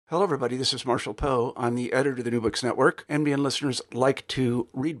Hello, everybody. This is Marshall Poe. I'm the editor of the New Books Network. NBN listeners like to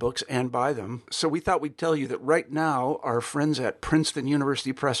read books and buy them. So we thought we'd tell you that right now, our friends at Princeton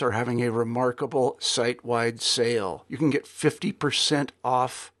University Press are having a remarkable site-wide sale. You can get 50%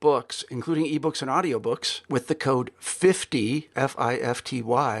 off books, including ebooks and audiobooks, with the code 50,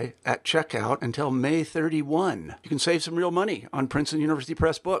 F-I-F-T-Y, at checkout until May 31. You can save some real money on Princeton University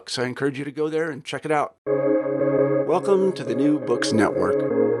Press books. I encourage you to go there and check it out. Welcome to the New Books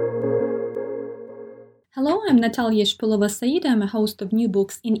Network. Hello, I'm Natalia Shpilova-Said. I'm a host of New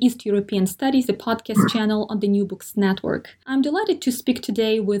Books in East European Studies, a podcast channel on the New Books Network. I'm delighted to speak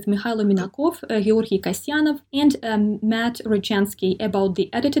today with Mikhailo Minakov, Georgy Kasyanov, and Matt Rodzansky about the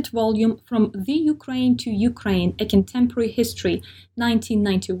edited volume From the Ukraine to Ukraine, A Contemporary History,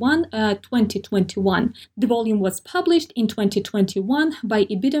 1991-2021. The volume was published in 2021 by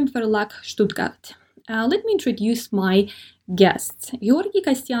Ibidem Verlag Stuttgart. Let me introduce my guests. Georgy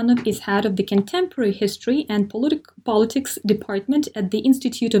Kasyanov is head of the Contemporary History and Politics Department at the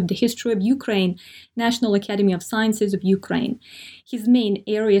Institute of the History of Ukraine, National Academy of Sciences of Ukraine. His main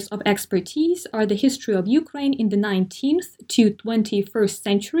areas of expertise are the history of Ukraine in the 19th to 21st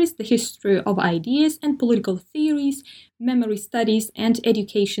centuries, the history of ideas and political theories, memory studies, and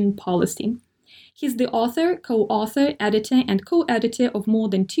education policy. He's the author, co-author, editor, and co-editor of more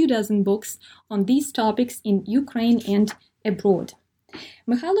than 24 books on these topics in Ukraine and abroad.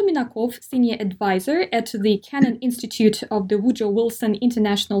 Mikhailo Minakov, senior advisor at the Kennan Institute of the Woodrow Wilson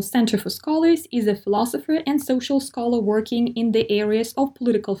International Center for Scholars, is a philosopher and social scholar working in the areas of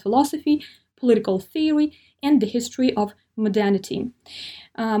political philosophy, political theory, and the history of modernity.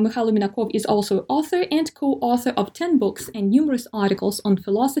 Mikhailo Minakov is also author and co-author of 10 books and numerous articles on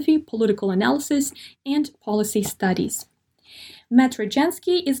philosophy, political analysis, and policy studies. Matt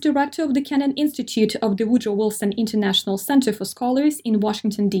Rodzansky is director of the Kennan Institute of the Woodrow Wilson International Center for Scholars in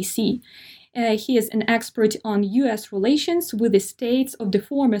Washington, D.C. He is an expert on U.S. relations with the states of the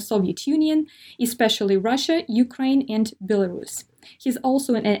former Soviet Union, especially Russia, Ukraine, and Belarus. He's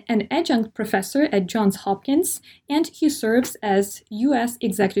also an adjunct professor at Johns Hopkins, and he serves as U.S.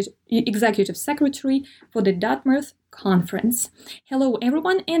 Executive Secretary for the Dartmouth Conference. Hello,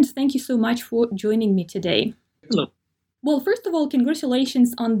 everyone, and thank you so much for joining me today. Hello. Well, first of all,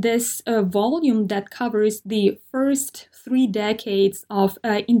 congratulations on this volume that covers the first 3 decades of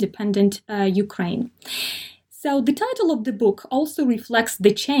independent Ukraine. So the title of the book also reflects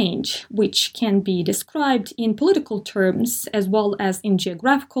the change, which can be described in political terms as well as in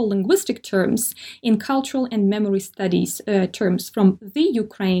geographical linguistic terms, in cultural and memory studies terms, from the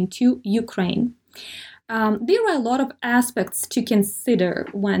Ukraine to Ukraine. There are a lot of aspects to consider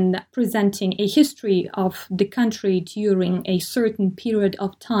when presenting a history of the country during a certain period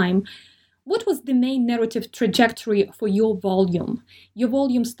of time. What was the main narrative trajectory for your volume? Your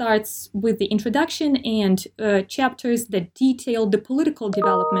volume starts with the introduction and chapters that detail the political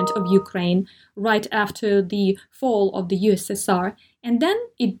development of Ukraine right after the fall of the USSR, and then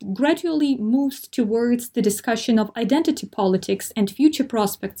it gradually moves towards the discussion of identity politics and future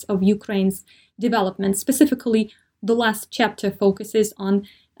prospects of Ukraine's development. Specifically, the last chapter focuses on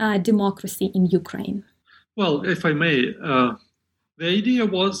democracy in Ukraine. Well, if I may, the idea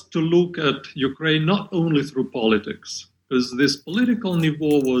was to look at Ukraine not only through politics, because this political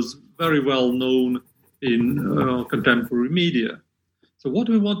niveau was very well known in contemporary media. So what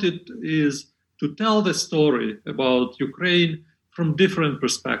we wanted is to tell the story about Ukraine from different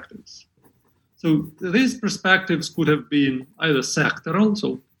perspectives. So these perspectives could have been either sectoral,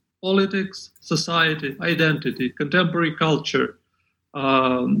 so politics, society, identity, contemporary culture,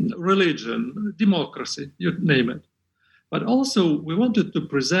 religion, democracy, you name it. But also we wanted to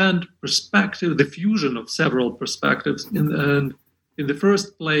present perspective, the fusion of several perspectives, and in the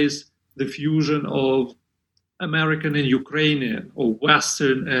first place, the fusion of American and Ukrainian, or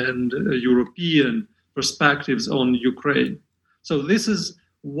Western and European perspectives on Ukraine. So this is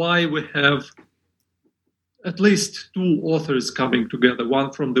why we have at least 2 authors coming together,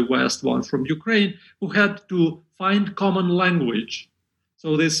 one from the West, one from Ukraine, who had to find common language.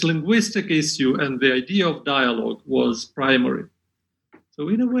 So this linguistic issue and the idea of dialogue was primary. So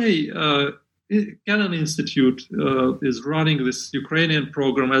in a way, Kennan Institute is running this Ukrainian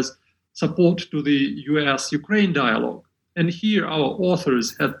program as support to the US-Ukraine dialogue. And here our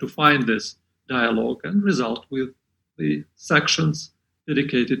authors had to find this dialogue and result with the sections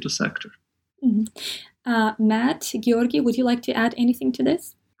dedicated to sector. Mm-hmm. Matt, Georgy, would you like to add anything to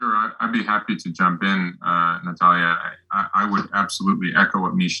this? Sure, I'd be happy to jump in, Natalia. I would absolutely echo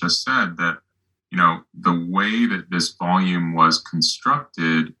what Misha said, that the way that this volume was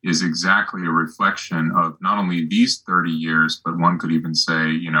constructed is exactly a reflection of not only these 30 years, but one could even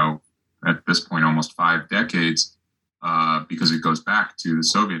say, at this point, almost 5 decades, because it goes back to the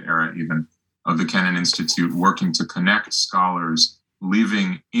Soviet era even, of the Kennan Institute working to connect scholars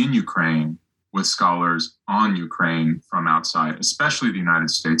living in Ukraine with scholars on Ukraine from outside, especially the United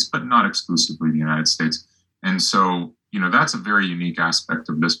States, but not exclusively the United States. And so, that's a very unique aspect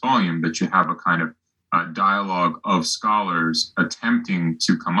of this volume, that you have a kind of dialogue of scholars attempting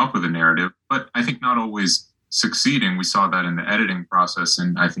to come up with a narrative, but I think not always succeeding. We saw that in the editing process,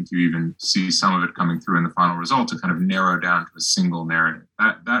 and I think you even see some of it coming through in the final result, to kind of narrow down to a single narrative.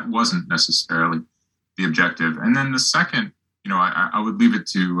 That wasn't necessarily the objective. And then the second, I would leave it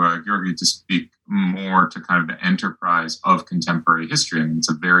to Georgi to speak more to kind of the enterprise of contemporary history. I mean, it's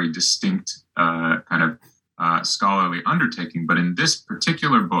a very distinct kind of scholarly undertaking. But in this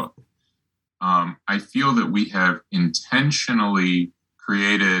particular book, I feel that we have intentionally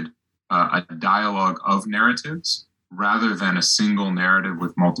created a dialogue of narratives rather than a single narrative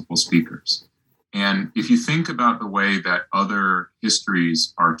with multiple speakers. And if you think about the way that other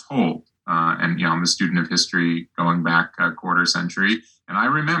histories are told, and I'm a student of history going back a quarter century, and I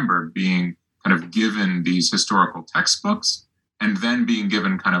remember being kind of given these historical textbooks and then being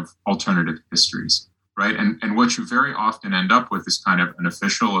given kind of alternative histories, right? And what you very often end up with is kind of an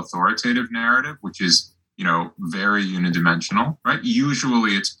official authoritative narrative, which is, very unidimensional, right?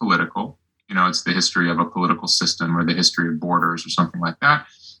 Usually it's political, it's the history of a political system or the history of borders or something like that.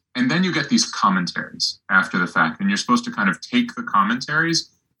 And then you get these commentaries after the fact, and you're supposed to kind of take the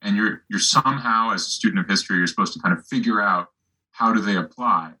commentaries, and you're somehow, as a student of history, you're supposed to kind of figure out how do they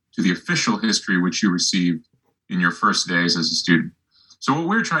apply to the official history which you received in your first days as a student. So what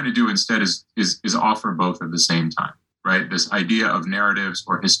we're trying to do instead is offer both at the same time, right? This idea of narratives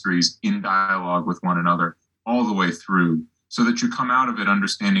or histories in dialogue with one another all the way through, so that you come out of it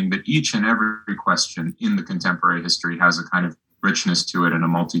understanding that each and every question in the contemporary history has a kind of richness to it and a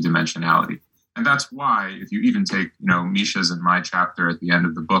multidimensionality. And that's why, if you even take, Misha's and my chapter at the end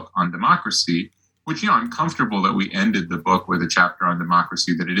of the book on democracy, which, I'm comfortable that we ended the book with a chapter on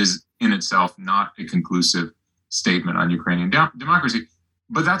democracy, that it is in itself not a conclusive statement on Ukrainian democracy.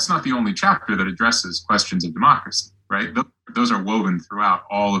 But that's not the only chapter that addresses questions of democracy, right? Those are woven throughout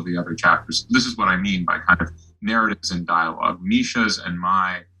all of the other chapters. This is what I mean by kind of narratives and dialogue. Misha's and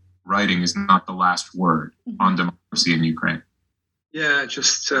my writing is not the last word on democracy in Ukraine. Yeah,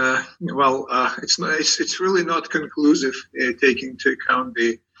 just it's really not conclusive, taking into account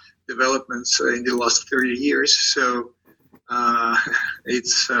the developments in the last 30 years. So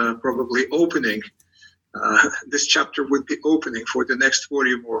it's probably opening. This chapter would be opening for the next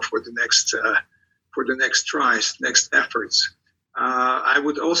volume or for the next tries, next efforts. I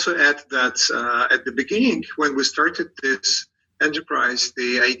would also add that at the beginning, when we started this enterprise,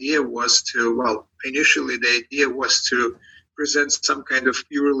 the idea was initially the idea was to present some kind of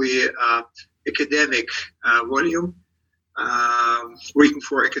purely academic volume written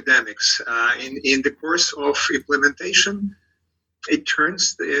for academics. In the course of implementation, it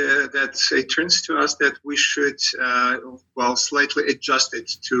turns to us that we should slightly adjust it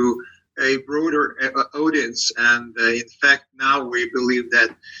to a broader audience, and in fact now we believe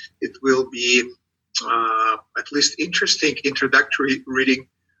that it will be at least interesting introductory reading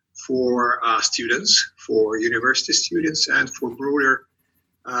for students, for university students, and for broader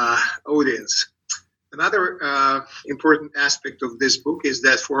audience. Another important aspect of this book is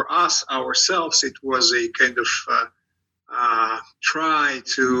that for us ourselves, it was a kind of try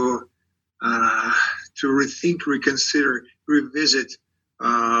to rethink, reconsider, revisit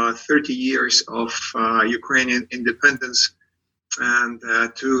 30 years of Ukrainian independence, and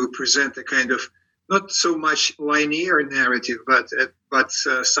to present a kind of not so much linear narrative, but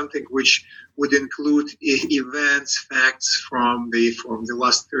something which would include events, facts from the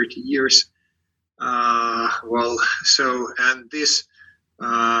last 30 years.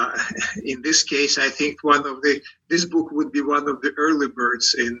 In this case, I think this book would be one of the early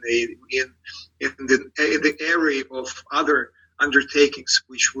birds in the array of other undertakings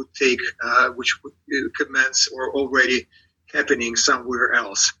which would commence or already happening somewhere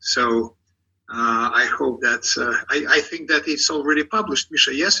else. So I hope that I think that it's already published.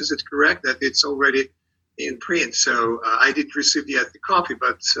 Misha, yes, is it correct that it's already in print? So I didn't receive yet the copy,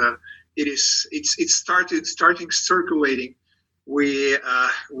 but it's starting circulating. We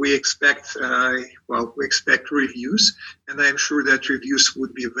expect reviews, and I'm sure that reviews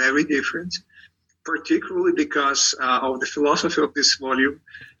would be very different, particularly because of the philosophy of this volume,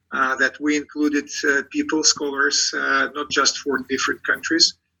 that we included scholars, not just for different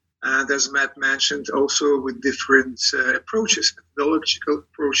countries, And as Matt mentioned, also with different approaches, methodological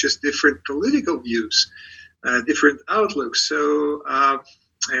approaches, different political views, different outlooks. So,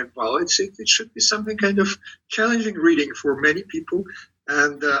 it should be something kind of challenging reading for many people.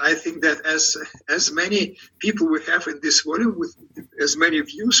 And I think that as many people we have in this volume, with as many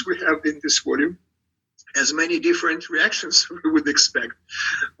views we have in this volume, as many different reactions we would expect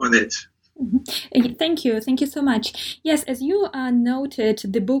on it. Mm-hmm. Thank you so much. Yes, as you noted,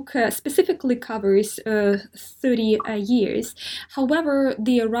 the book specifically covers 30 years. However,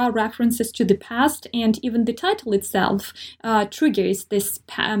 there are references to the past, and even the title itself triggers this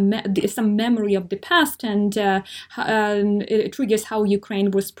some memory of the past, and it triggers how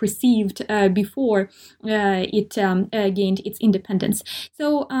Ukraine was perceived before it gained its independence.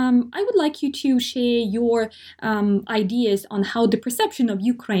 So I would like you to share your ideas on how the perception of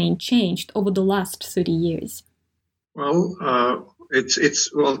Ukraine changed over the last 30 years. Well, to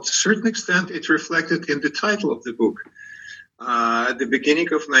a certain extent, it reflected in the title of the book. At the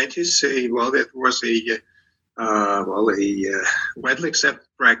beginning of 90s, that was a widely accepted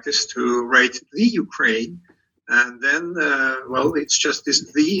practice to write the Ukraine, and then it's just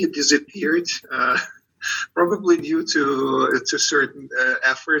this the disappeared, probably due to certain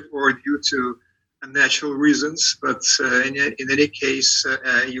effort or due to natural reasons, but in any case,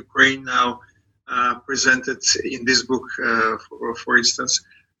 Ukraine now presented in this book, for instance,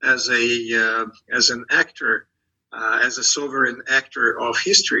 as an actor, as a sovereign actor of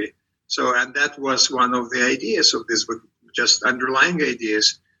history. So, and that was one of the ideas of this book, just underlying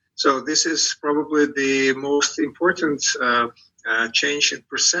ideas. So, this is probably the most important change in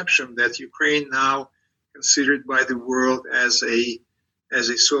perception, that Ukraine now considered by the world as a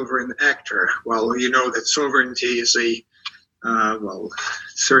sovereign actor. Well, you know that sovereignty is to a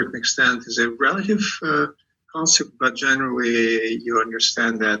certain extent is a relative concept, but generally you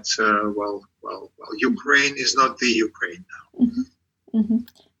understand that, Ukraine is not the Ukraine now. Mm-hmm.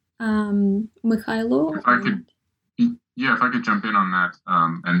 Mm-hmm. Mikhailo? If I could jump in on that,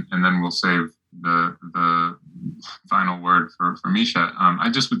 and then we'll save the final word for Misha. I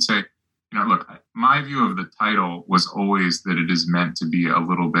just would say, look, my view of the title was always that it is meant to be a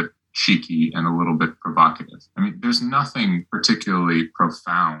little bit cheeky and a little bit provocative. I mean, there's nothing particularly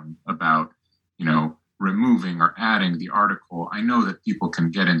profound about, removing or adding the article. I know that people can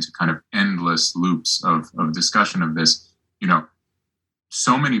get into kind of endless loops of discussion of this.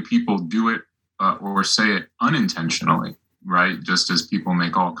 So many people do it or say it unintentionally, right? Just as people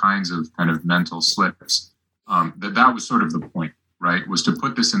make all kinds of kind of mental slips. That was sort of the point, right? Was to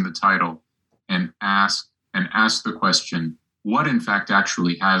put this in the title and ask the question, what in fact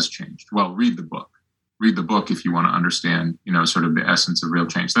actually has changed? Well, read the book. Read the book if you want to understand, sort of the essence of real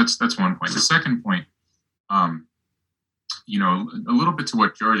change. That's one point. The second point, a little bit to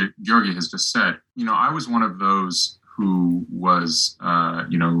what Georgi has just said. I was one of those who was,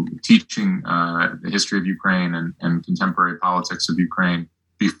 teaching the history of Ukraine and contemporary politics of Ukraine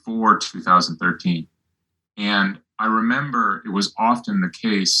before 2013. And I remember it was often the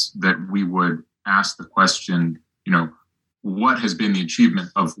case that we would ask the question, what has been the achievement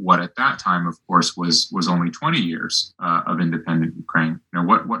of what at that time, of course, was only 20 years of independent Ukraine?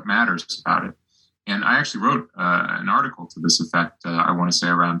 What matters about it? And I actually wrote an article to this effect, I want to say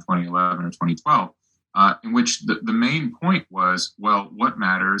around 2011 or 2012, in which the main point was, well, what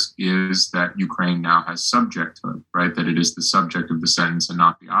matters is that Ukraine now has subjecthood, right? That it is the subject of the sentence and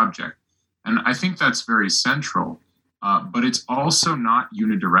not the object. And I think that's very central, but it's also not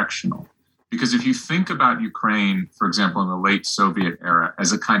unidirectional. Because if you think about Ukraine, for example, in the late Soviet era,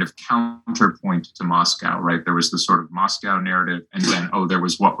 as a kind of counterpoint to Moscow, right? There was the sort of Moscow narrative, and then, there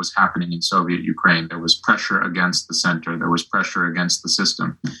was what was happening in Soviet Ukraine. There was pressure against the center. There was pressure against the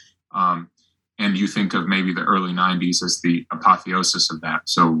system. And you think of maybe the early 90s as the apotheosis of that.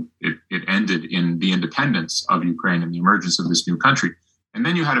 So it ended in the independence of Ukraine and the emergence of this new country. And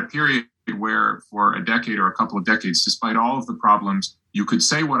then you had a period where for a decade or a couple of decades, despite all of the problems, you could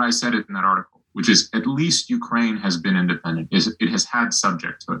say what I said in that article, which is at least Ukraine has been independent. It has had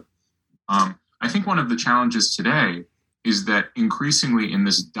subjecthood. I think one of the challenges today is that increasingly in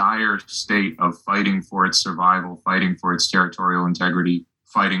this dire state of fighting for its survival, fighting for its territorial integrity,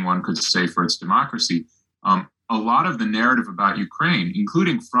 fighting, one could say, for its democracy, a lot of the narrative about Ukraine,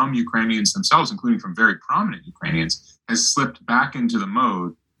 including from Ukrainians themselves, including from very prominent Ukrainians, has slipped back into the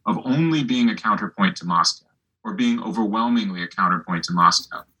mode of only being a counterpoint to Moscow, or being overwhelmingly a counterpoint to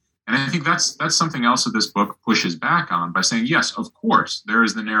Moscow. And I think that's something else that this book pushes back on by saying, yes, of course, there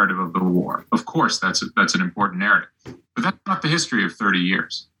is the narrative of the war. Of course, that's an important narrative. But that's not the history of 30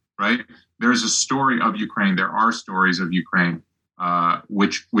 years, right? There's a story of Ukraine. There are stories of Ukraine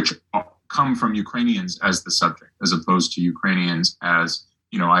which come from Ukrainians as the subject, as opposed to Ukrainians as,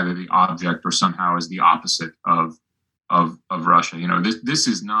 either the object or somehow as the opposite of Russia. This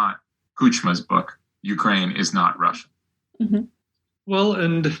is not Kuchma's book. Ukraine is not Russia. Mm-hmm. Well,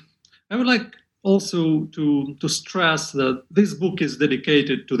 and I would like also to stress that this book is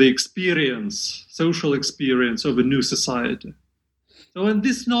dedicated to the social experience of a new society. So, and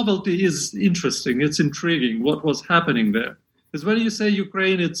this novelty is interesting, it's intriguing, what was happening there. Because when you say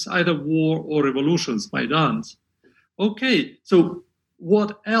Ukraine, it's either war or revolutions, Maidans. Okay, so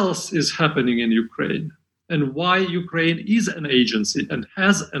what else is happening in Ukraine? And why Ukraine is an agency and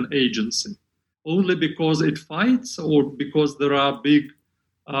has an agency? Only because it fights or because there are big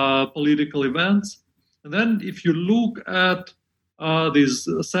political events? And then if you look at this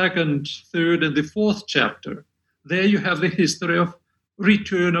second, third, and the fourth chapter, there you have the history of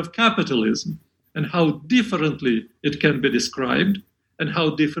return of capitalism and how differently it can be described and how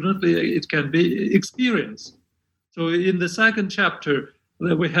differently it can be experienced. So in the second chapter,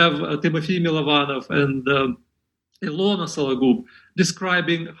 we have Timofey Milovanov and Ilona Sologub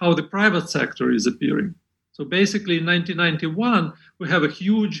describing how the private sector is appearing. So basically in 1991, we have a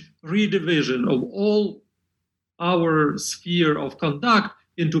huge redivision of all our sphere of conduct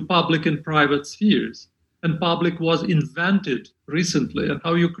into public and private spheres. And public was invented recently, and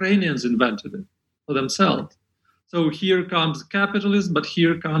how Ukrainians invented it for themselves. So here comes capitalism, but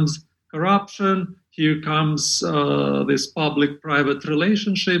here comes corruption, here comes this public-private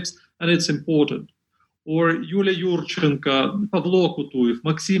relationships, and it's important. Or Yulia Yurchenko, Pavlo Kutuyev,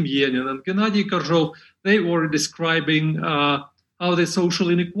 Maxim Yenin, and Gennady Korzhov, they were describing how the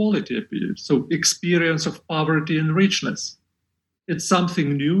social inequality appears. So experience of poverty and richness. It's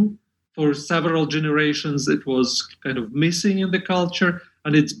something new. For several generations, it was kind of missing in the culture,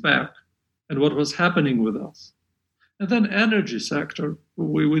 and it's back. And what was happening with us? And then energy sector.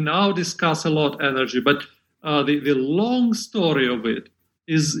 We now discuss a lot energy, but the long story of it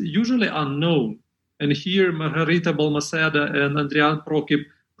is usually unknown. And here, Margarita Balmaceda and Andrian Prokip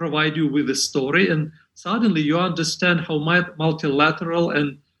provide you with the story, and suddenly you understand how multilateral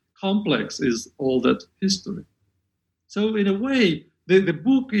and complex is all that history. So in a way, the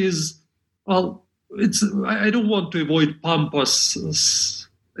book is, well, I don't want to avoid pompous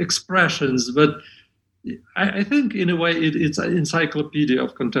expressions, but I think in a way it's an encyclopedia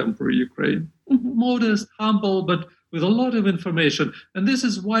of contemporary Ukraine. Mm-hmm. Modest, humble, but with a lot of information. And this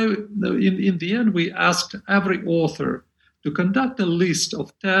is why in the end we asked every author to conduct a list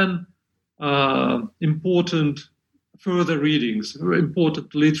of 10 important further readings,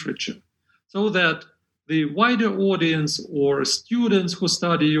 important literature, so that the wider audience or students who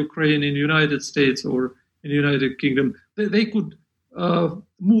study Ukraine in the United States or in the United Kingdom, they could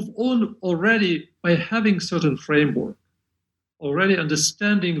move on already by having certain framework, already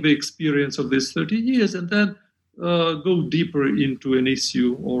understanding the experience of these 30 years, and then go deeper into an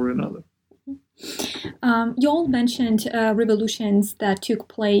issue or another. You all mentioned revolutions that took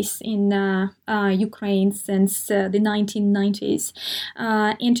place in Ukraine since the 1990s.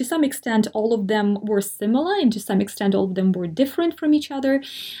 And to some extent, all of them were similar, and to some extent, all of them were different from each other.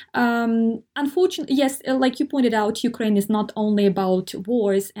 Unfortunately, yes, like you pointed out, Ukraine is not only about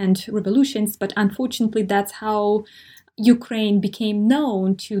wars and revolutions, but unfortunately, that's how Ukraine became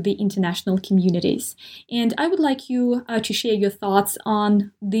known to the international communities. And I would like you to share your thoughts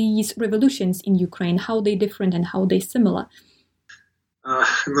on these revolutions in Ukraine, how they different and how they similar. I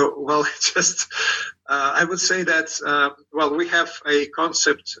would say that, we have a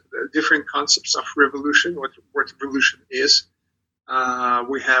concept, different concepts of revolution, what revolution is.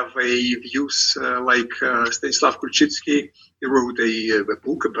 We have views like Stanislav Kruchitsky. He wrote a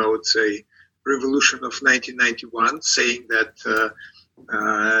book about revolution of 1991, saying that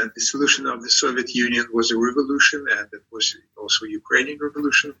the dissolution of the Soviet Union was a revolution, and it was also a Ukrainian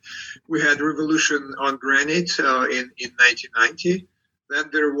revolution. We had revolution on granite in 1990. Then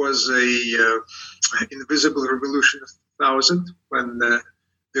there was a invisible revolution of 2000 when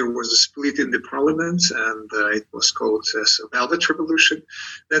there was a split in the parliament, and it was called a Velvet Revolution.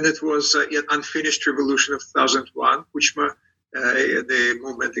 Then it was an unfinished revolution of 2001, Kuchma. The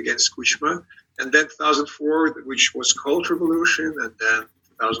movement against Kuchma, and then 2004, which was called revolution, and then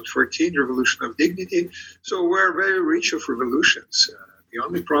 2014, revolution of dignity. So we're very rich of revolutions. The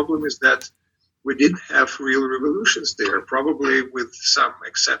only problem is that we didn't have real revolutions there, probably with some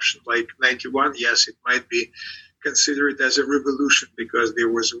exception, like 91. Yes, it might be considered as a revolution because there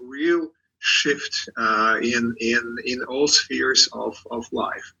was a real shift in all spheres of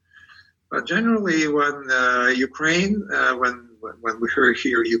life. But generally, when Ukraine, when we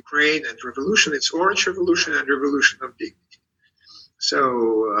hear Ukraine and revolution, it's Orange Revolution and Revolution of Dignity.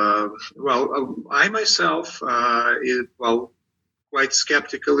 I myself, quite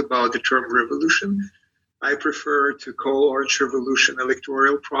skeptical about the term revolution. I prefer to call Orange Revolution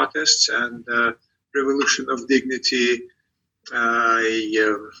electoral protests and revolution of dignity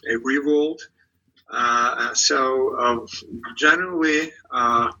a revolt. Generally,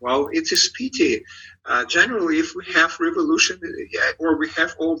 it is pity. Generally, if we have revolution or we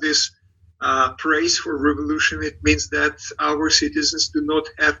have all this praise for revolution, it means that our citizens do not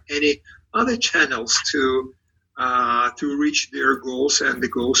have any other channels to reach their goals and the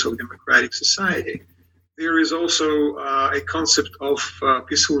goals of democratic society. There is also a concept of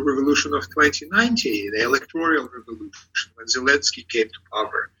peaceful revolution of 2019, the electoral revolution, when Zelensky came to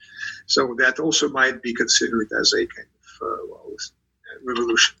power. So that also might be considered as a kind of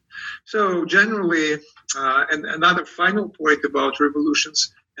revolution. So generally, and another final point about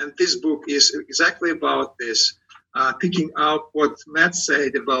revolutions, and this book is exactly about this, picking up what Matt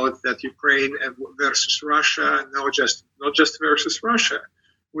said about that Ukraine versus Russia, not just versus Russia.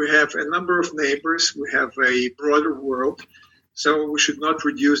 We have a number of neighbors. We have a broader world. So we should not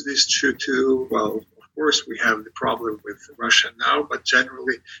reduce this to of course, we have the problem with Russia now, but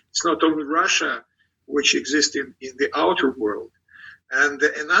generally, it's not only Russia which exists in the outer world. And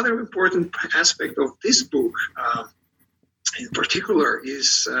another important aspect of this book, in particular,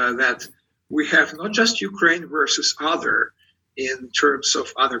 is that we have not just Ukraine versus other in terms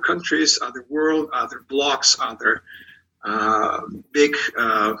of other countries, other world, other blocks, other big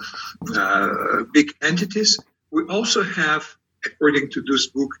entities. We also have, according to this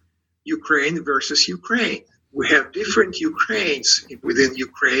book, Ukraine versus Ukraine. We have different Ukraines within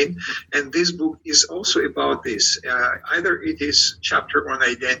Ukraine, and this book is also about this. Either it is chapter on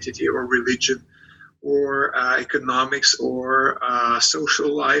identity or religion or economics or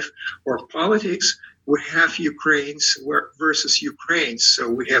social life or politics. We have Ukraines versus Ukraines. So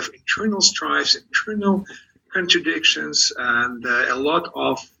we have internal strifes, internal contradictions, and a lot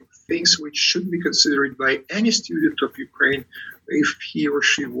of things which should be considered by any student of Ukraine if he or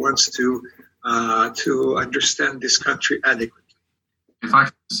she wants to understand this country adequately. If I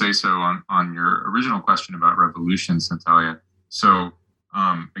could say so on your original question about revolutions, Natalia. So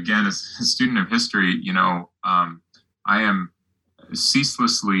again, as a student of history, I am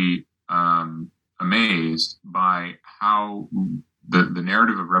ceaselessly amazed by how the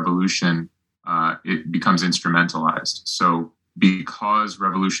narrative of revolution it becomes instrumentalized. So because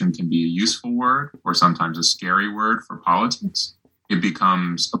revolution can be a useful word or sometimes a scary word for politics, it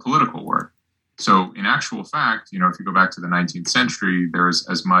becomes a political word. So in actual fact, if you go back to the 19th century, there is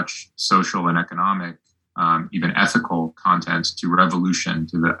as much social and economic, even ethical content to revolution,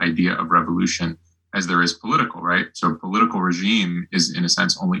 to the idea of revolution, as there is political, right? So political regime is in a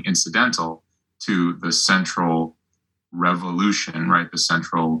sense only incidental to the central revolution, right? The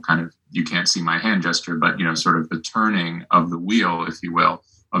central kind of, you can't see my hand gesture, but, sort of the turning of the wheel, if you will,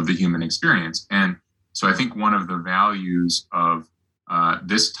 of the human experience. And so I think one of the values of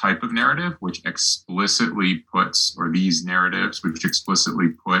this type of narrative, which explicitly puts, or these narratives, which explicitly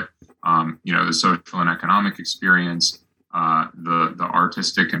put, the social and economic experience, the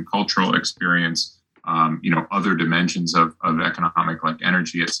artistic and cultural experience, other dimensions of economic, like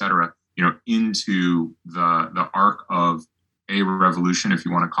energy, et cetera, into the arc of a revolution, if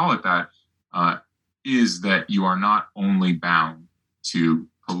you want to call it that, is that you are not only bound to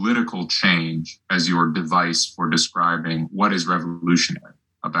political change as your device for describing what is revolutionary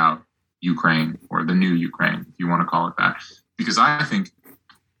about Ukraine or the new Ukraine, if you want to call it that. Because I think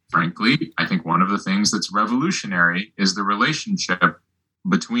one of the things that's revolutionary is the relationship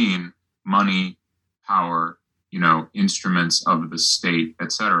between money, power, instruments of the state,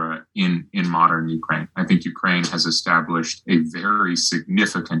 et cetera, in modern Ukraine. I think Ukraine has established a very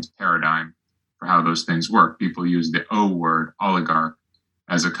significant paradigm for how those things work. People use the O word, oligarch,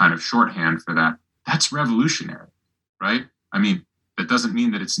 as a kind of shorthand for that. That's revolutionary, right? I mean, that doesn't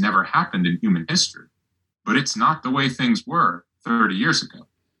mean that it's never happened in human history, but it's not the way things were 30 years ago.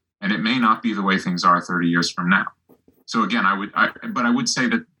 And it may not be the way things are 30 years from now. So again, I would say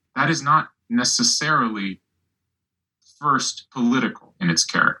that is not necessarily first political in its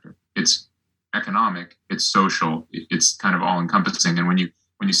character. It's economic, it's social, it's kind of all encompassing. And when you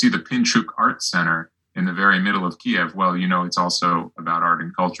see the Pinchuk Art Center in the very middle of Kiev, well, it's also about art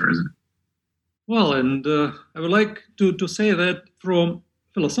and culture, isn't it? Well, and I would like to say that from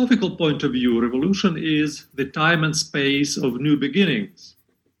philosophical point of view, revolution is the time and space of new beginnings,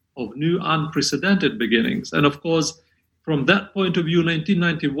 of new unprecedented beginnings. And of course, from that point of view,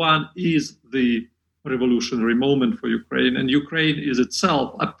 1991 is the revolutionary moment for Ukraine, and Ukraine is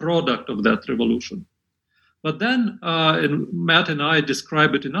itself a product of that revolution. But then, and Matt and I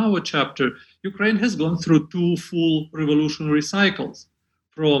describe it in our chapter, Ukraine has gone through two full revolutionary cycles,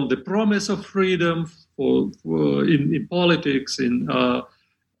 from the promise of freedom in politics,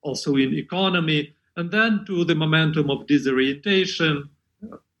 also in economy, and then to the momentum of disorientation,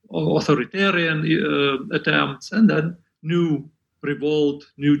 authoritarian attempts, and then new revolt,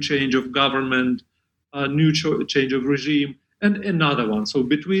 new change of government, new change of regime, and another one. So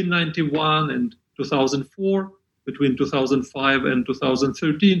between 91 and 2004, between 2005 and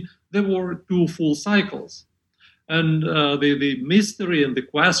 2013, there were two full cycles. And the mystery and the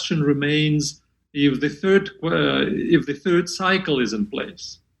question remains if the third cycle is in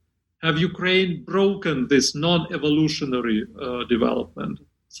place. Have Ukraine broken this non-evolutionary development,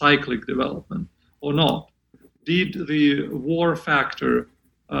 cyclic development, or not? Did the war factor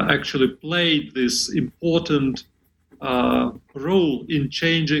actually play this important role in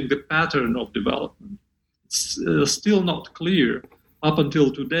changing the pattern of development? It's still not clear. Up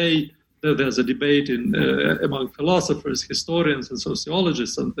until today, there's a debate among philosophers, historians, and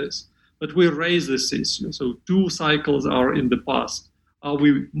sociologists on this. But we raise this issue. So two cycles are in the past. Are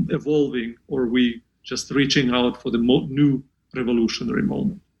we evolving, or are we just reaching out for the new revolutionary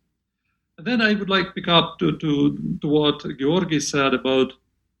moment? And then I would like to pick up to what Georgi said about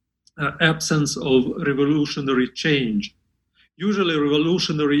absence of revolutionary change. Usually, a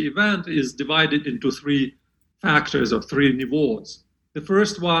revolutionary event is divided into three factors or three niveaus. The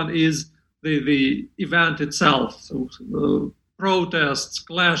first one is the event itself, so protests,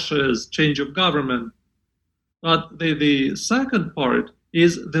 clashes, change of government. But the second part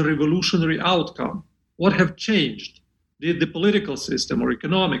is the revolutionary outcome. What have changed? Did the political system or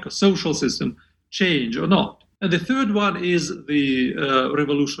economic or social system change or not? And the third one is the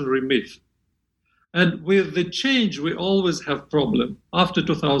revolutionary myth. And with the change, we always have problem. After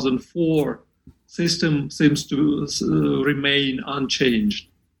 2004, system seems to remain unchanged.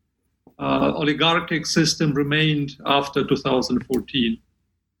 Oligarchic system remained after 2014.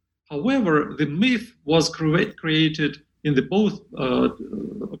 However, the myth was created in the both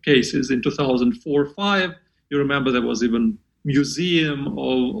cases in 2004-5. You remember there was even Museum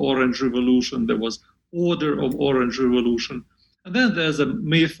of Orange Revolution. There was Order of Orange Revolution. And then there's a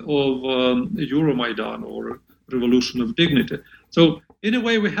myth of Euromaidan, or Revolution of Dignity. So in a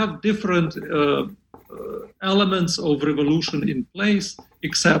way, we have different elements of revolution in place,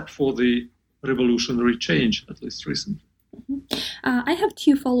 except for the revolutionary change, at least recently. I have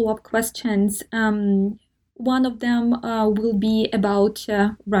two follow-up questions. One of them will be about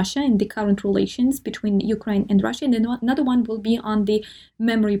Russia and the current relations between Ukraine and Russia, and another one will be on the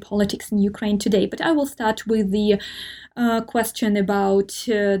memory politics in Ukraine today. But I will start with the question about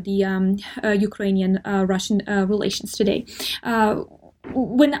the Ukrainian-Russian relations today.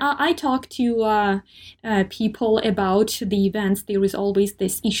 When I talk to people about the events, there is always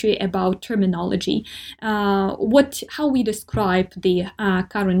this issue about terminology. How we describe the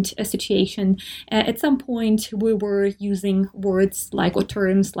current situation. At some point, we were using words like, or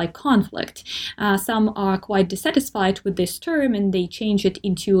terms like, conflict. Some are quite dissatisfied with this term and they change it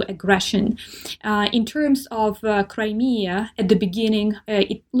into aggression. In terms of Crimea, at the beginning,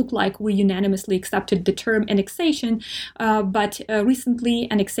 it looked like we unanimously accepted the term annexation, but recently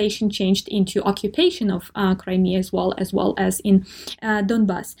annexation changed into occupation of Crimea as well as in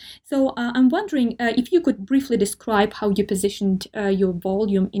Donbass. So I'm wondering if you could briefly describe how you positioned your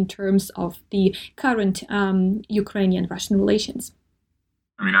volume in terms of the current Ukrainian-Russian relations.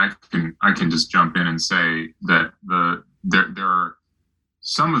 I mean, I can just jump in and say that there are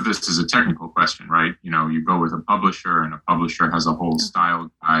some of this is a technical question, right? You know, you go with a publisher, and a publisher has a whole style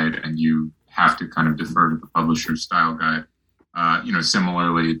guide, and you have to kind of defer to the publisher's style guide.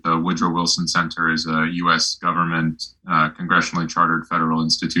 Similarly, the Woodrow Wilson Center is a U.S. government, congressionally chartered federal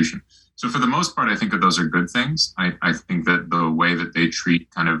institution. So for the most part, I think that those are good things. I think that the way that they treat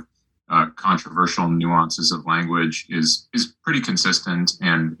kind of controversial nuances of language is pretty consistent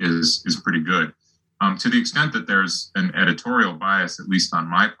and is pretty good. To the extent that there's an editorial bias, at least on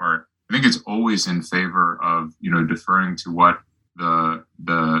my part, I think it's always in favor of, deferring to what the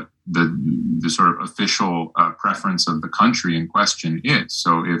sort of official preference of the country in question is.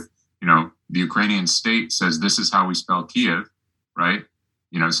 So if, the Ukrainian state says this is how we spell Kiev, right?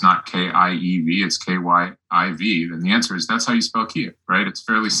 It's not K-I-E-V, it's K-Y-I-V, then the answer is that's how you spell Kiev, right? It's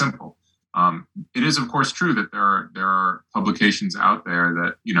fairly simple. It is, of course, true that there are publications out there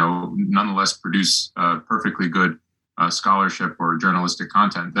that, nonetheless produce perfectly good scholarship or journalistic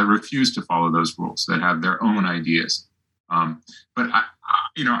content that refuse to follow those rules, that have their own ideas. But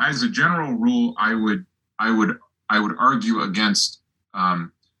as a general rule, I would argue against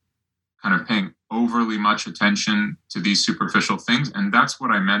kind of paying overly much attention to these superficial things. And that's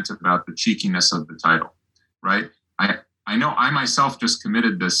what I meant about the cheekiness of the title, right? I know I myself just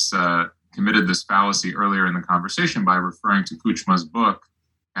committed this fallacy earlier in the conversation by referring to Kuchma's book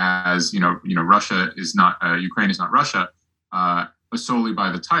as, Russia is not, Ukraine is not Russia, solely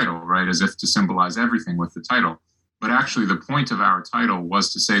by the title, right? As if to symbolize everything with the title. But actually the point of our title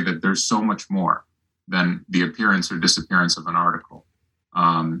was to say that there's so much more than the appearance or disappearance of an article.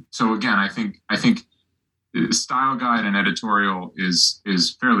 So again, I think the style guide and editorial is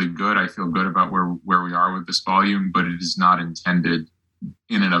fairly good. I feel good about where we are with this volume, but it is not intended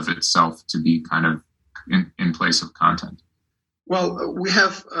in and of itself to be kind of in place of content. Well, we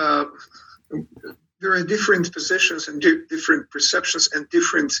have there are different positions and different perceptions and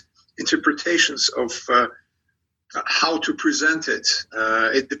different interpretations of how to present it.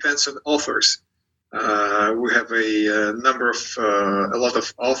 It depends on authors. We have a lot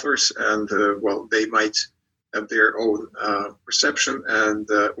of authors, and they might have their own perception and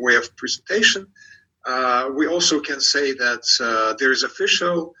way of presentation. We also can say that there is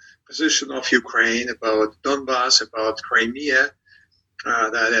official position of Ukraine about Donbass, about Crimea,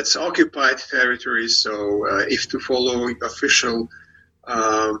 that it's occupied territory. So if to follow official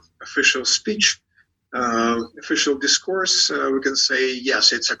speech, official discourse, we can say,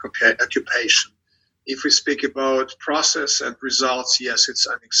 yes, it's occupation. If we speak about process and results, yes, it's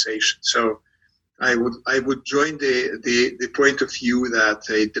annexation. So I would join the point of view that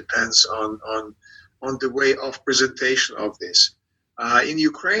it depends on the way of presentation of this. In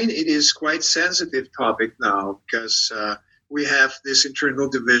Ukraine, it is quite sensitive topic now because we have these internal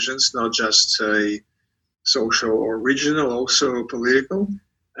divisions, not just social or regional, also political.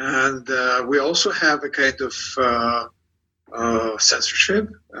 And we also have a kind of censorship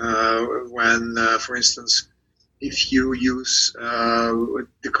when, for instance, if you use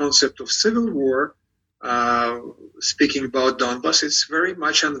the concept of civil war, speaking about Donbass, it's very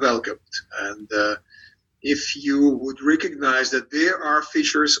much unwelcomed. And if you would recognize that there are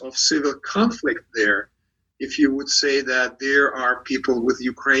features of civil conflict there, if you would say that there are people with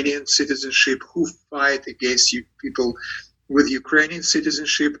Ukrainian citizenship who fight against people with Ukrainian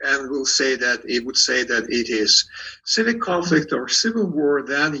citizenship and would say that it is civic conflict or civil war,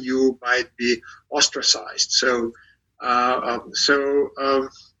 then you might be ostracized. So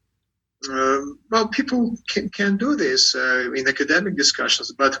people can do this in academic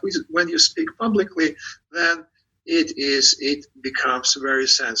discussions, but when you speak publicly, then it becomes very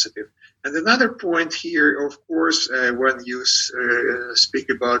sensitive. And another point here, of course, when you speak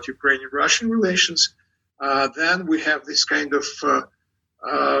about Ukrainian-Russian relations, then we have this kind of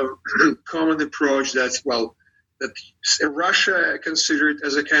common approach that Russia considered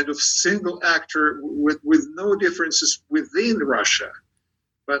as a kind of single actor with no differences within Russia.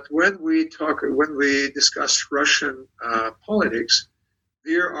 But when we discuss Russian politics,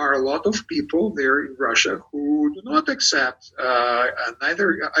 there are a lot of people there in Russia who do not accept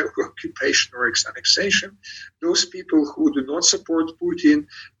neither occupation or annexation. Those people who do not support Putin,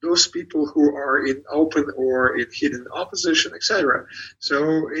 those people who are in open or in hidden opposition, etc.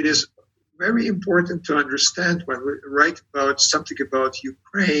 So it is very important to understand when we write about something about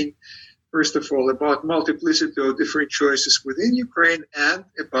Ukraine, first of all, about multiplicity of different choices within Ukraine and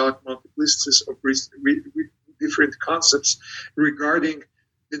about multiplicities of different concepts regarding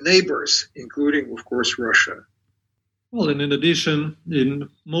the neighbors, including, of course, Russia. Well, and in addition, in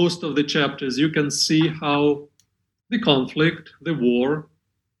most of the chapters, you can see how the conflict, the war,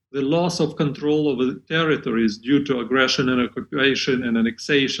 the loss of control over the territories due to aggression and occupation and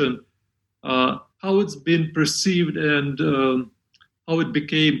annexation, how it's been perceived and how it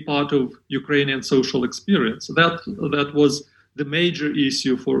became part of Ukrainian social experience. That was the major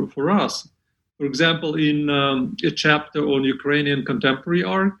issue for us. For example, in a chapter on Ukrainian contemporary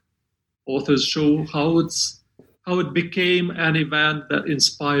art, authors show how it became an event that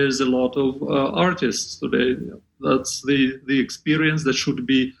inspires a lot of artists today. That's the experience that should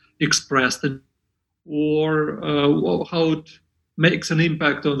be expressed, or how it makes an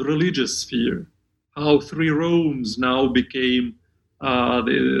impact on the religious sphere. How three Romes now became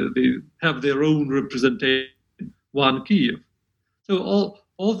they have their own representation, one Kiev. So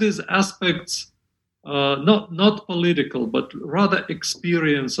all these aspects, not political, but rather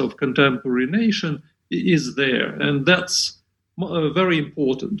experience of contemporary nation is there. And that's very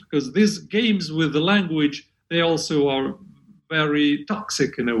important, because these games with the language, they also are very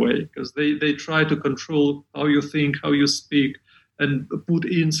toxic in a way, because they try to control how you think, how you speak, and put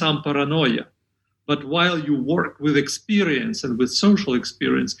in some paranoia. But while you work with experience and with social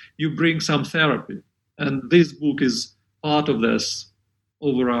experience, you bring some therapy. And this book is part of this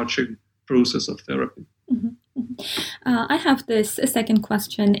overarching process of therapy. I have this second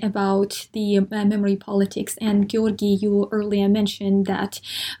question about the memory politics. And Georgi, you earlier mentioned that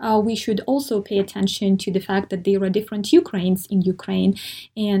we should also pay attention to the fact that there are different Ukraines in Ukraine.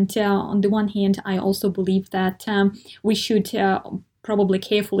 And on the one hand, I also believe that we should probably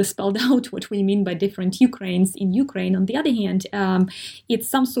carefully spelled out what we mean by different Ukraines in Ukraine. On the other hand, it's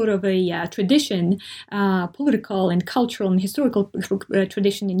some sort of a tradition, political and cultural and historical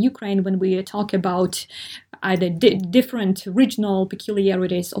tradition in Ukraine when we talk about either different regional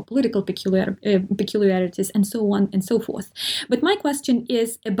peculiarities or political peculiarities and so on and so forth. But my question is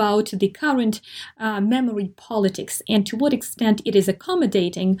about the current memory politics and to what extent it is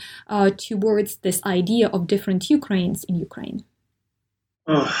accommodating towards this idea of different Ukraines in Ukraine.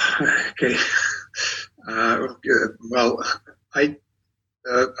 Oh, okay. Well,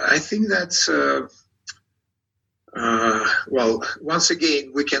 I think that's well. Once again,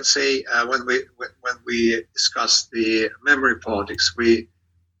 we can say when we discuss the memory politics, we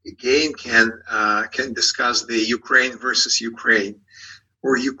again can discuss the Ukraine versus Ukraine,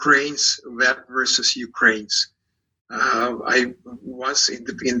 or Ukraines versus Ukraines. I once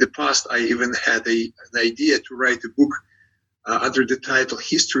in the past I even had an idea to write a book under the title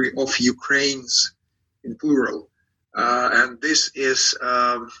 "History of Ukraines" in plural, and this is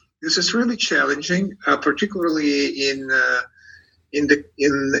really challenging, particularly in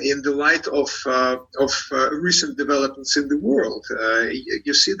the light of recent developments in the world.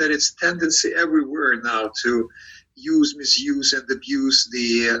 You see that it's tendency everywhere now to misuse, and abuse the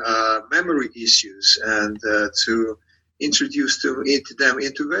memory issues, and to introduce them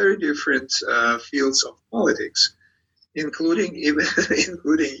into very different fields of politics, including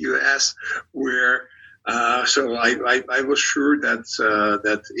U.S., where so I was sure that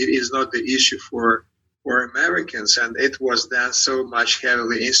it is not the issue for Americans, and it was then so much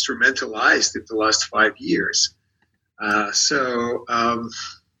heavily instrumentalized in the last 5 years.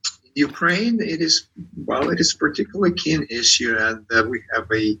 Ukraine, it is particularly keen issue, and we have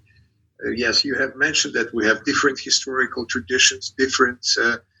yes, you have mentioned that we have different historical traditions, different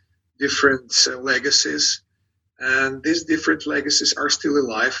legacies. And these different legacies are still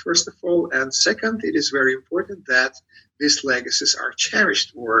alive, first of all. And second, it is very important that these legacies are cherished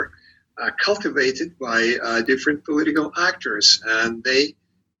or cultivated by different political actors. And they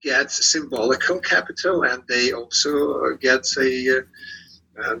get symbolical capital, and they also get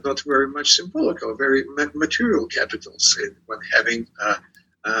not very much symbolical, very material capitals when having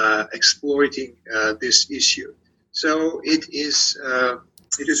exploiting this issue. So it is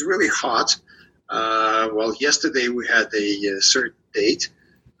really hot. Well, yesterday we had a certain date.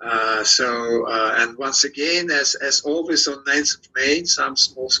 And once again, as always on 9th of May, some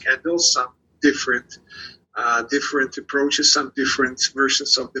small scandals, some different approaches, some different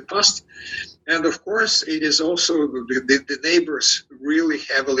versions of the past. And of course, it is also the neighbors really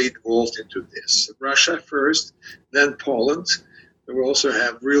heavily involved into this. Russia first, then Poland. We also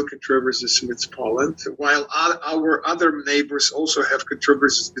have real controversies with Poland, while our other neighbors also have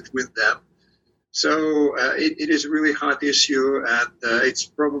controversies between them. So it is a really hot issue, and it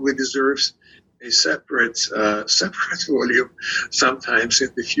probably deserves a separate volume sometimes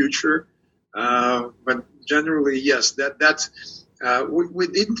in the future. But generally, yes, we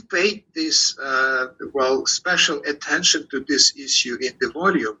didn't pay this special attention to this issue in the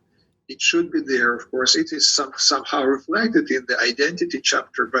volume. It should be there, of course. It is somehow reflected in the identity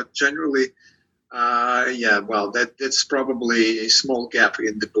chapter, but generally. That's probably a small gap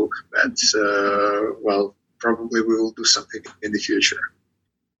in the book, but probably we will do something in the future.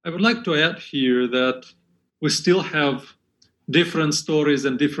 I would like to add here that we still have different stories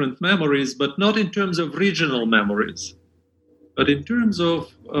and different memories, but not in terms of regional memories, but in terms of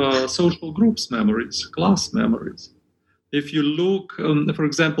social groups memories, class memories. If you look, for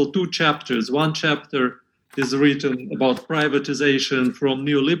example, 2 chapters, one chapter is written about privatization from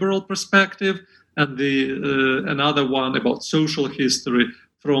neoliberal perspective, and another one about social history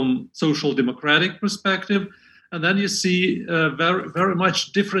from social democratic perspective. And then you see very, very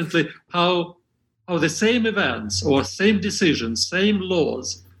much differently how the same events or same decisions, same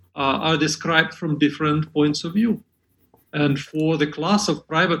laws are described from different points of view. And for the class of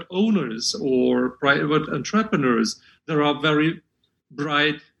private owners or private entrepreneurs, there are very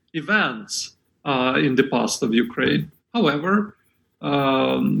bright events in the past of Ukraine. However,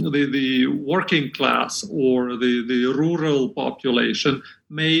 the working class or the rural population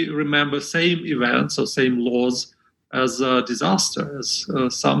may remember same events or same laws as a disaster, as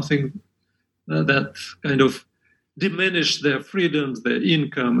something that kind of diminished their freedoms, their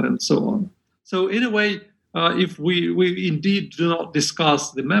income, and so on. So in a way, if we indeed do not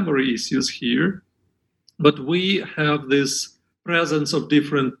discuss the memory issues here, but we have this presence of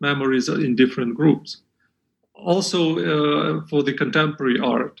different memories in different groups. Also for the contemporary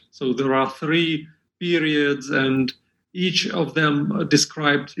art. So there are 3 periods, and each of them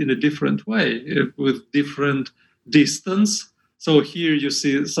described in a different way, with different distance. So here you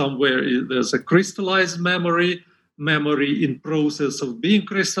see somewhere there's a crystallized memory in process of being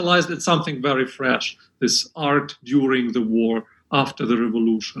crystallized. It's something very fresh, this art during the war, after the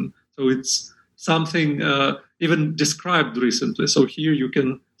revolution. So it's something even described recently. So here you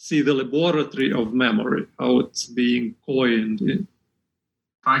can see the laboratory of memory, how it's being coined. If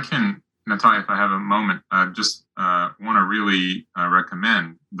I can, Natalia, if I have a moment, just want to really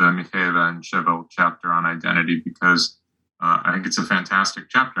recommend the Mikhaeva and Shevel chapter on identity, because I think it's a fantastic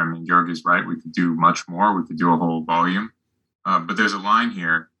chapter. I mean, Georgi's right. We could do much more. We could do a whole volume. But there's a line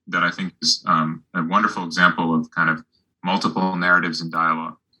here that I think is a wonderful example of kind of multiple narratives and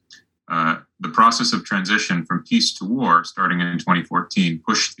dialogue. The process of transition from peace to war, starting in 2014,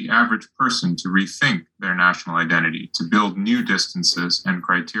 pushed the average person to rethink their national identity, to build new distances and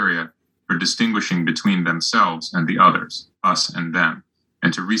criteria for distinguishing between themselves and the others, us and them,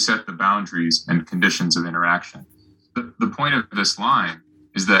 and to reset the boundaries and conditions of interaction. The point of this line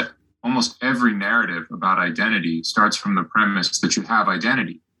is that almost every narrative about identity starts from the premise that you have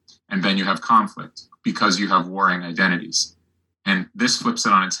identity, and then you have conflict because you have warring identities. And this flips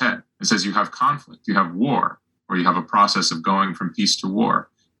it on its head. It says you have conflict, you have war, or you have a process of going from peace to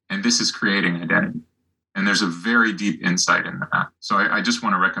war. And this is creating identity. And there's a very deep insight in that. So I just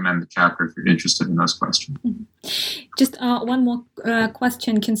want to recommend the chapter if you're interested in those questions. Just one more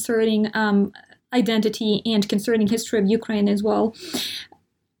question concerning identity and concerning history of Ukraine as well.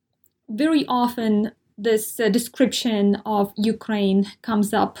 Very often this description of Ukraine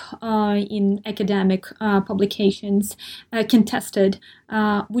comes up in academic publications, contested.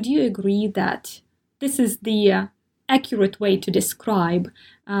 Would you agree that this is the accurate way to describe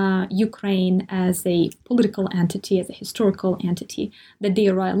Ukraine as a political entity, as a historical entity, that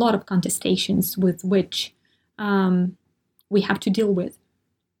there are a lot of contestations with which we have to deal with?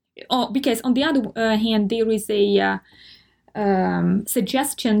 Because on the other hand, there is a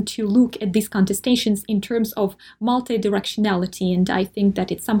suggestion to look at these contestations in terms of multi-directionality, and I think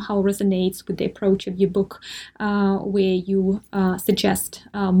that it somehow resonates with the approach of your book, where you suggest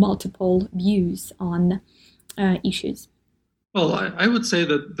multiple views on issues. Well, I would say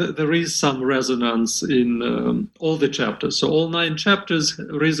that there is some resonance in all the chapters. So all 9 chapters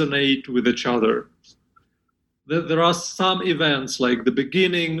resonate with each other. There are some events like the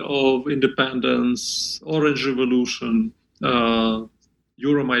beginning of independence, Orange Revolution,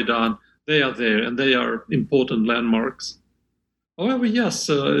 Euromaidan. They are there, and they are important landmarks. However, yes,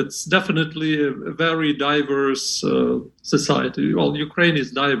 it's definitely a very diverse society. Well, Ukraine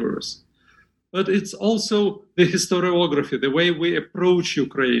is diverse. But it's also the historiography, the way we approach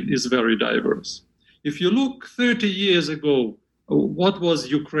Ukraine is very diverse. If you look 30 years ago, what was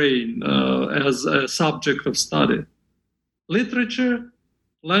Ukraine as a subject of study? Literature,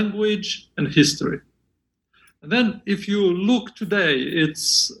 language, and history. And then if you look today,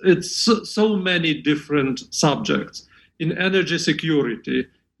 it's so many different subjects in energy security,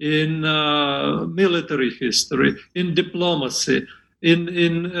 in military history, in diplomacy,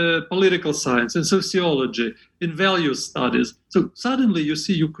 in political science, in sociology, in value studies. So suddenly you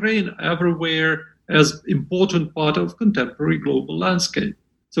see Ukraine everywhere as important part of contemporary global landscape.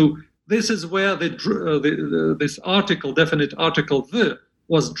 So this is where this article, definite article there,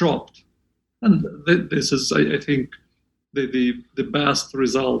 was dropped. And this is, I think, the best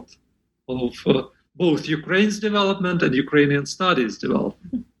result of both Ukraine's development and Ukrainian studies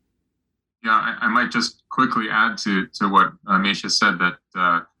development. Yeah, I might just quickly add to what Misha said that,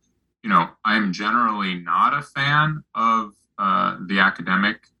 I'm generally not a fan of the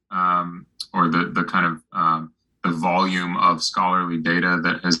academic or the kind of the volume of scholarly data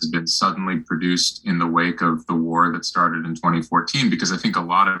that has been suddenly produced in the wake of the war that started in 2014, because I think a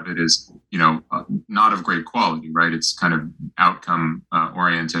lot of it is, not of great quality, right? It's kind of outcome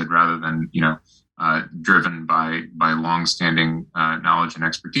oriented rather than, driven by longstanding knowledge and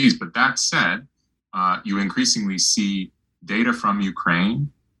expertise. But that said, you increasingly see data from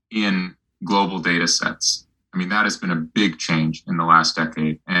Ukraine in global data sets. I mean, that has been a big change in the last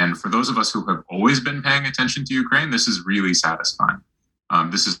decade. And for those of us who have always been paying attention to Ukraine, this is really satisfying.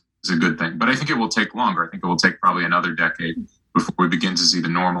 This is a good thing. But I think it will take longer. I think it will take probably another decade before we begin to see the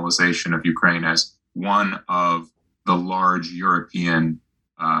normalization of Ukraine as one of the large European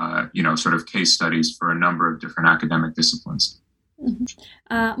sort of case studies for a number of different academic disciplines.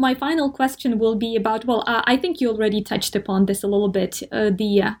 My final question will be about, I think you already touched upon this a little bit,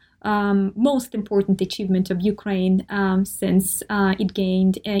 the most important achievement of Ukraine since it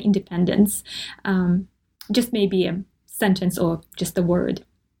gained independence. Just maybe a sentence or just a word.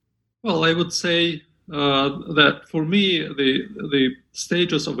 Well, I would say that for me, the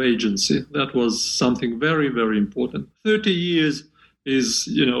status of agency, that was something very, very important. 30 years is,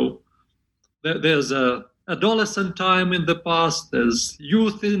 there's a adolescent time in the past, there's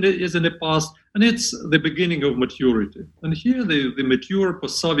youth in the past, and it's the beginning of maturity. And here the mature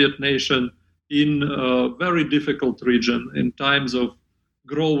post-Soviet nation in a very difficult region in times of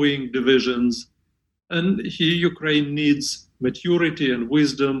growing divisions. And here Ukraine needs maturity and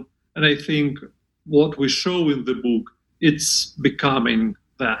wisdom. And I think what we show in the book, it's becoming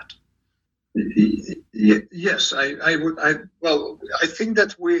that. Yes, I think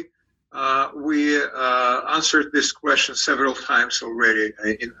that we answered this question several times already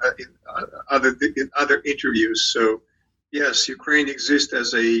in other interviews. So yes, Ukraine exists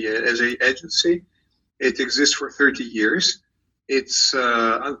as a agency. It exists for 30 years. It's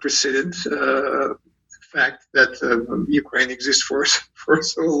unprecedented fact that Ukraine exists for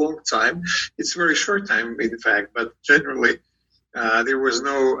so long time. It's a very short time, in fact, but generally there were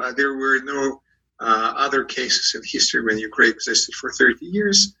no other cases in history when Ukraine existed for 30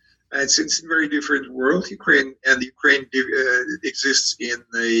 years. It's a very different world. Ukraine exists in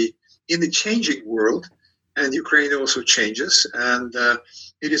the changing world, and Ukraine also changes. And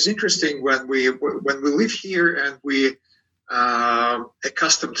it is interesting when we live here and we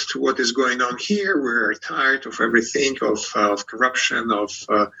accustomed to what is going on here. We're tired of everything, of corruption, of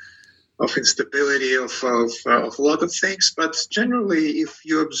instability, of a lot of things. But generally, if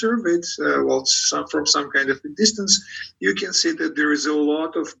you observe it, from some kind of a distance, you can see that there is a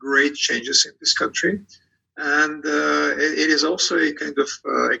lot of great changes in this country, and it is also a kind of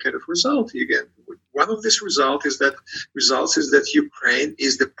result. Again, one of this results is that Ukraine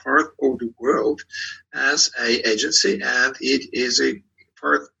is the part of the world as an agency, and it is a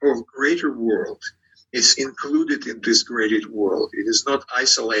part of greater world. It's included in this greater world. It is not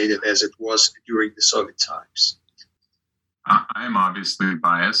isolated as it was during the Soviet times. I am obviously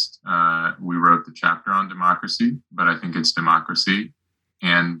biased. We wrote the chapter on democracy, but I think it's democracy.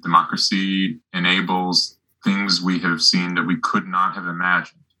 And democracy enables things we have seen that we could not have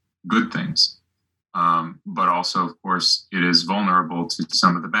imagined, good things. But also, of course, it is vulnerable to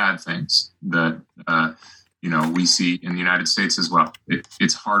some of the bad things that we see in the United States as well.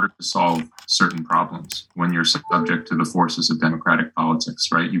 It's harder to solve certain problems when you're subject to the forces of democratic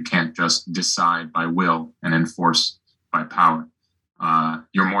politics, right? You can't just decide by will and enforce by power.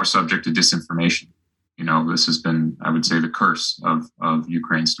 You're more subject to disinformation. This has been, I would say, the curse of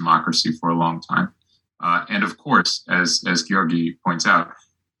Ukraine's democracy for a long time. And of course, as Georgi points out,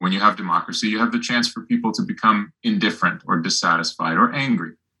 when you have democracy, you have the chance for people to become indifferent or dissatisfied or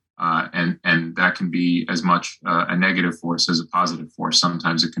angry. And that can be as much a negative force as a positive force.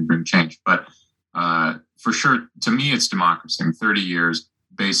 Sometimes it can bring change. But for sure, to me, it's democracy. 30 years,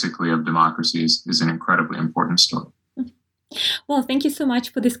 basically, of democracy is an incredibly important story. Well, thank you so much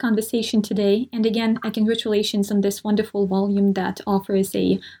for this conversation today. And again, congratulations on this wonderful volume that offers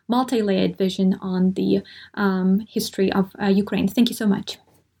a multi-layered vision on the history of Ukraine. Thank you so much.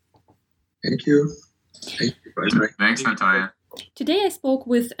 Thank you. Bye-bye. Thanks, Natalia. Today I spoke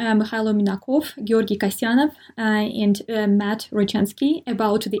with Mikhailo Minakov, Georgi Kasyanov, and Matt Rochansky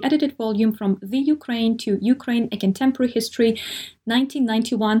about the edited volume From the Ukraine to Ukraine, A Contemporary History,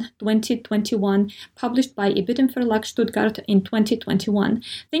 1991-2021, published by Ibidem Verlag Stuttgart in 2021.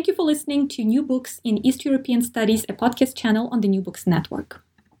 Thank you for listening to New Books in East European Studies, a podcast channel on the New Books Network.